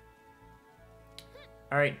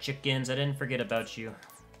 Alright, chickens, I didn't forget about you.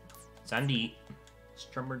 Time to eat.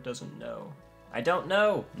 Strummer doesn't know. I don't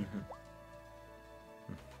know!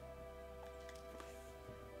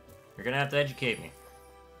 You're gonna have to educate me.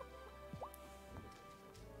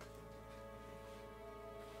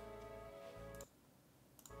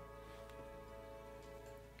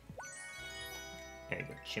 There you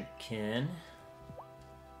go, Chimpkin.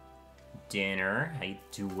 Dinner, how you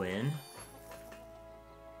doing?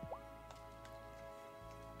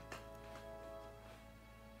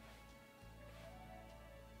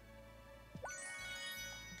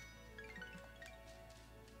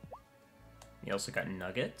 You also got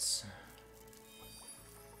nuggets.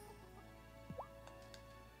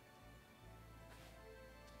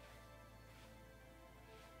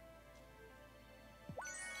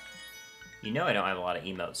 You know I don't have a lot of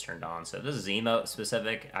emotes turned on, so if this is emote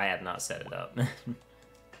specific, I have not set it up. Here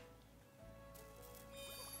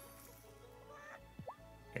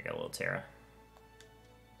you go, little Tara.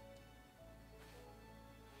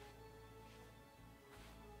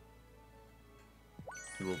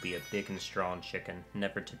 He will be a big and strong chicken,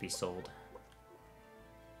 never to be sold.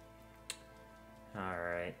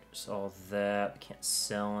 Alright, so all that. Can't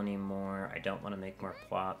sell anymore. I don't want to make more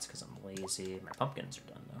plots because I'm lazy. My pumpkins are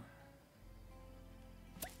done, though.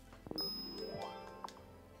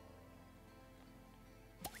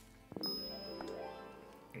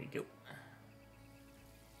 There you go.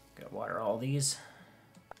 Gotta water all these.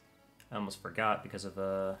 I almost forgot because of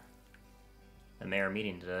the mayor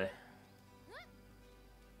meeting today.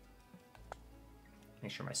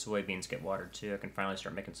 Make sure my soybeans get watered too. I can finally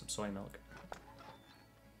start making some soy milk.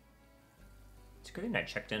 It's a good thing I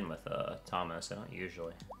checked in with Thomas. I don't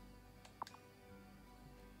usually.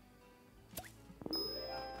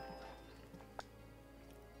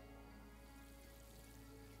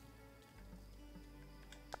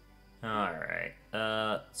 Alright,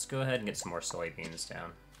 let's go ahead and get some more soybeans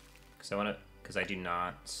down. Because I do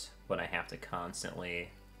not want to have to constantly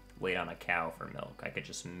wait on a cow for milk. I could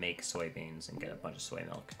just make soybeans and get a bunch of soy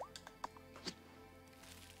milk.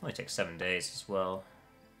 Only takes 7 days as well.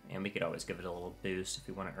 And we could always give it a little boost if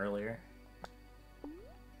we want it earlier.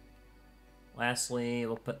 Lastly,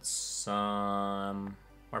 we'll put some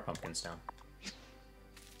more pumpkins down.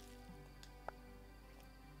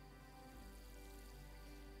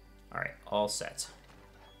 Alright, all set.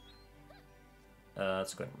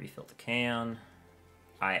 Let's go ahead and refill the can.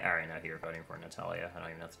 I already know who you're voting for, Natalia. I don't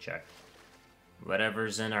even have to check.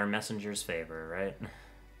 Whatever's in our messenger's favor, right?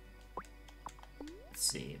 Let's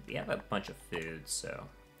see. We have a bunch of food, so...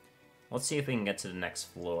 Let's see if we can get to the next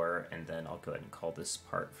floor, and then I'll go ahead and call this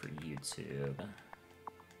part for YouTube.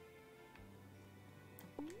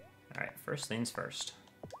 Alright, first things first.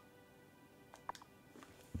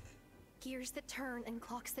 Gears that turn and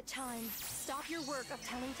clocks that chime. Stop your work of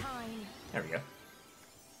telling time. There we go.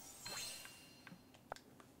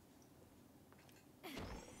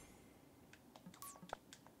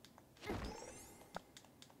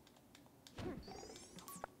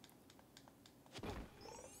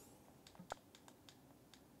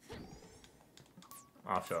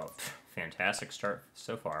 Off to a fantastic start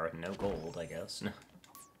so far with no gold, I guess.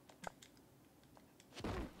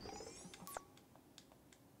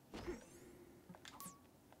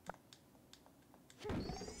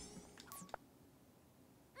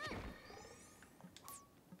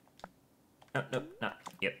 Oh, nope, not.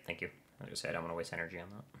 Yep, thank you. I was gonna say I don't want to waste energy on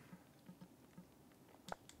that.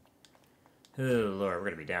 Oh, Lord, we're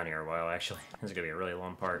gonna be down here a while, actually. This is gonna be a really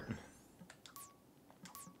long part.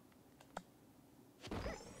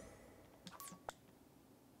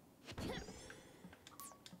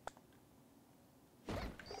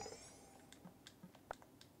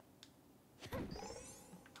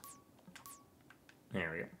 There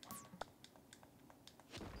we go.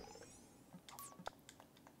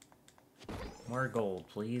 More gold,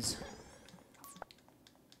 please.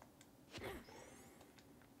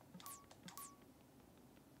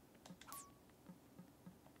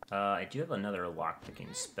 I do have another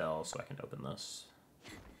lockpicking spell, so I can open this.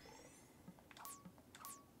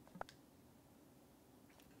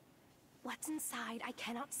 What's inside I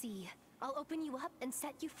cannot see. I'll open you up and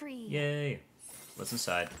set you free. Yay! What's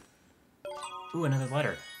inside? Ooh, another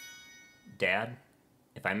letter. Dad,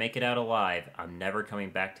 if I make it out alive, I'm never coming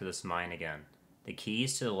back to this mine again. The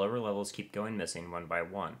keys to the lower levels keep going missing one by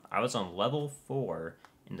one. I was on level 4,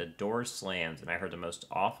 and the door slammed, and I heard the most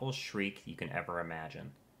awful shriek you can ever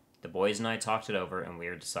imagine. The boys and I talked it over, and we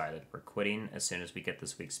are decided. We're quitting as soon as we get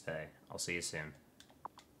this week's pay. I'll see you soon.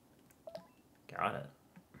 Got it.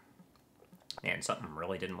 Man, something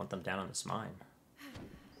really didn't want them down in this mine.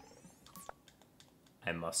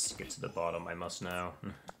 I must get to the bottom, I must know.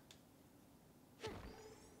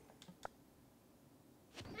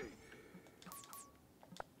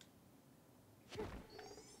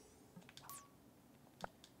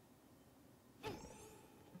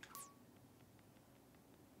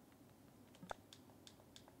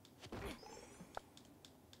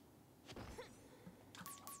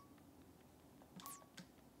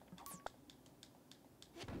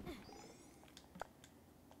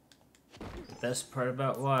 Best part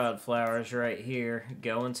about Wildflowers right here.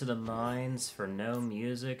 Going to the mines for no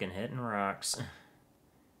music and hitting rocks.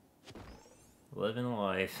 Living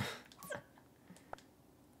life.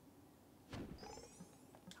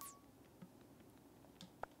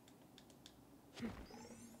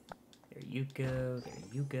 There you go, there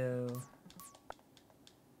you go.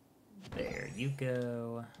 There you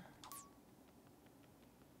go.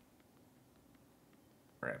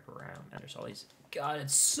 Wrap around. And there's all these... God,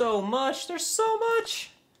 it's so much! There's so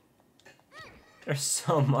much! There's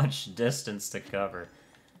so much distance to cover.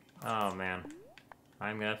 Oh, man.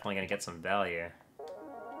 I'm definitely gonna get some value.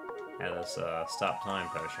 Had this stop time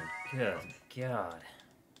potion. Good God.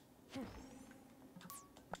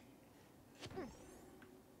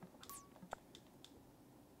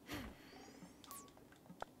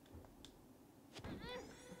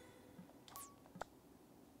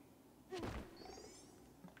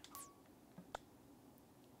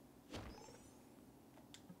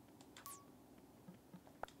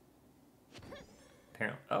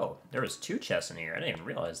 Oh, there was 2 chests in here. I didn't even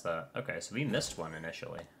realize that. Okay, so we missed one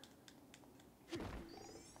initially.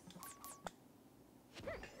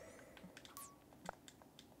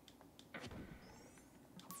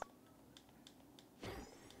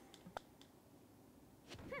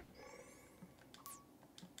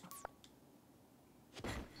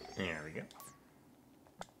 There we go.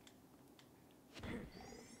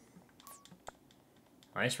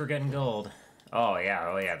 Nice, we're getting gold. Oh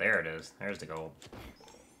yeah, there it is. There's the gold.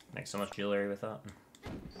 Make so much jewelry with that.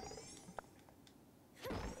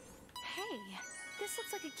 Hey, this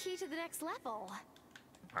looks like a key to the next level.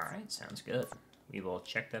 Alright, sounds good. We will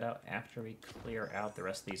check that out after we clear out the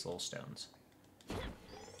rest of these little stones.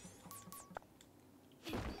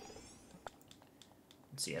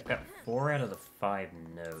 Let's see, I've got 4 out of the 5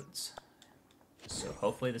 nodes. So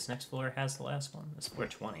hopefully this next floor has the last one. This floor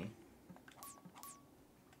 20.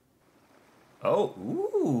 Oh,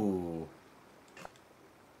 ooh!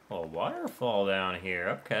 A waterfall down here,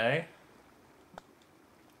 okay.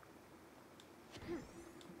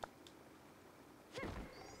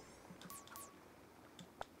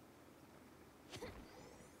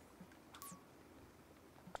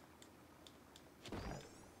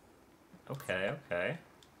 Okay, okay.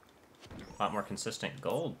 A lot more consistent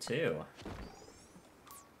gold, too.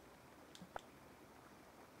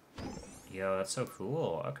 Yo, that's so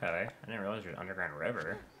cool. Okay. I didn't realize there's an underground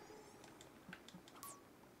river.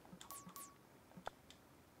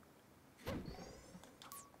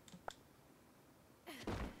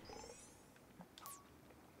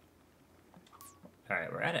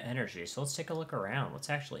 Alright, we're out of energy, so let's take a look around. What's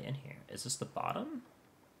actually in here? Is this the bottom?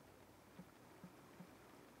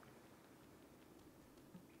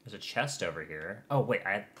 There's a chest over here. Oh, wait,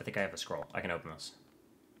 I think I have a scroll. I can open this.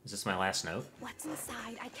 Is this my last note? What's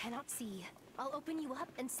inside? I cannot see. I'll open you up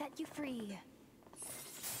and set you free.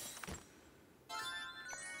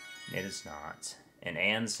 It is not. An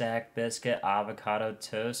Anzac biscuit, avocado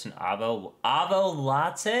toast, and avo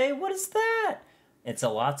latte? What is that? It's a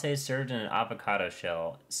latte served in an avocado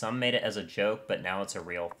shell. Some made it as a joke, but now it's a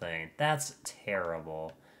real thing. That's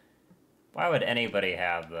terrible. Why would anybody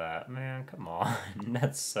have that? Man, come on.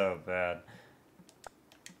 That's so bad.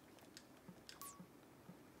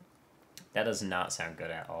 That does not sound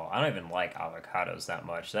good at all. I don't even like avocados that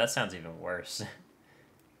much. So that sounds even worse.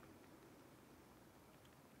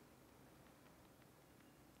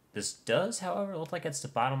 This does, however, look like it's the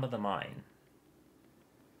bottom of the mine.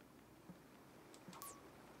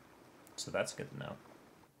 So that's good to know.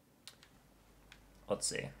 Let's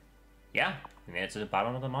see. Yeah, we made it to the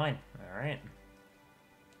bottom of the mine. Alright.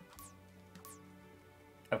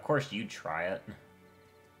 Of course you'd try it.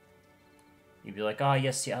 You'd be like, oh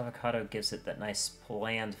yes, the avocado gives it that nice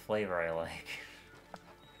bland flavor I like.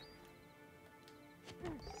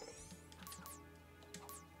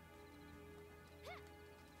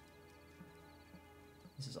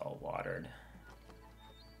 This is all watered.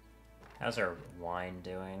 How's our wine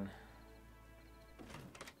doing?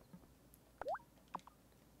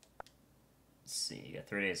 Let's see, you got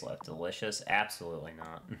 3 days left. Delicious? Absolutely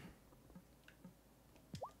not.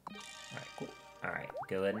 Alright, cool. Alright,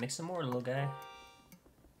 go ahead and make some more, little guy.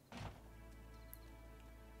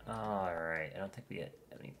 Alright, I don't think we have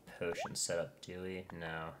any potions set up, do we?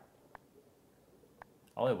 No.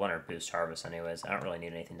 All I want are boost harvest anyways. I don't really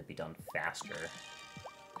need anything to be done faster.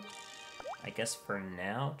 I guess for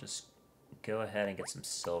now, just go ahead and get some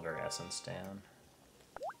silver essence down.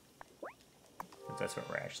 That's what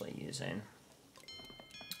we're actually using.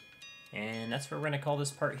 And that's what we're going to call this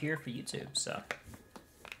part here for YouTube, so...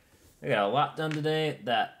 We got a lot done today.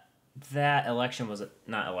 That election was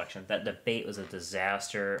that debate was a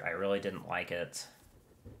disaster. I really didn't like it.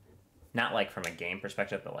 Not like from a game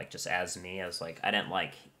perspective, but like just as me, I was like, I didn't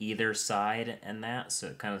like either side in that, so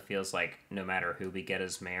it kind of feels like no matter who we get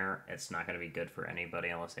as mayor, it's not going to be good for anybody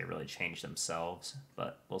unless they really change themselves,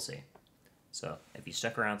 but we'll see. So if you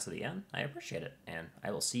stuck around to the end, I appreciate it, and I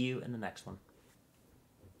will see you in the next one.